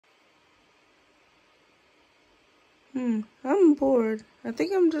I'm bored. I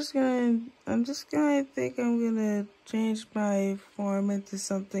think I'm just gonna change my form into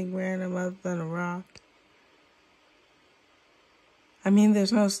something random other than a rock. I mean,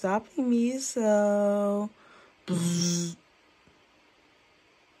 there's no stopping me, so...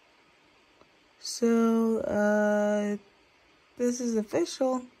 So, this is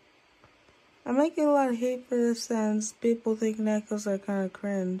official. I'm making a lot of hate for this since people think Neckos are kind of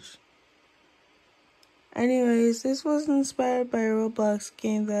cringe. Anyways, this was inspired by a Roblox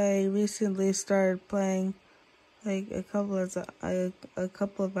game that I recently started playing, like a couple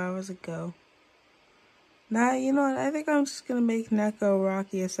of hours ago. Now, you know what? I think I'm just gonna make Neko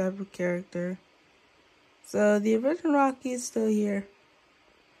Rocky a separate character. So the original Rocky is still here.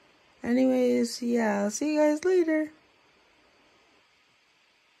 Anyways, yeah, I'll see you guys later.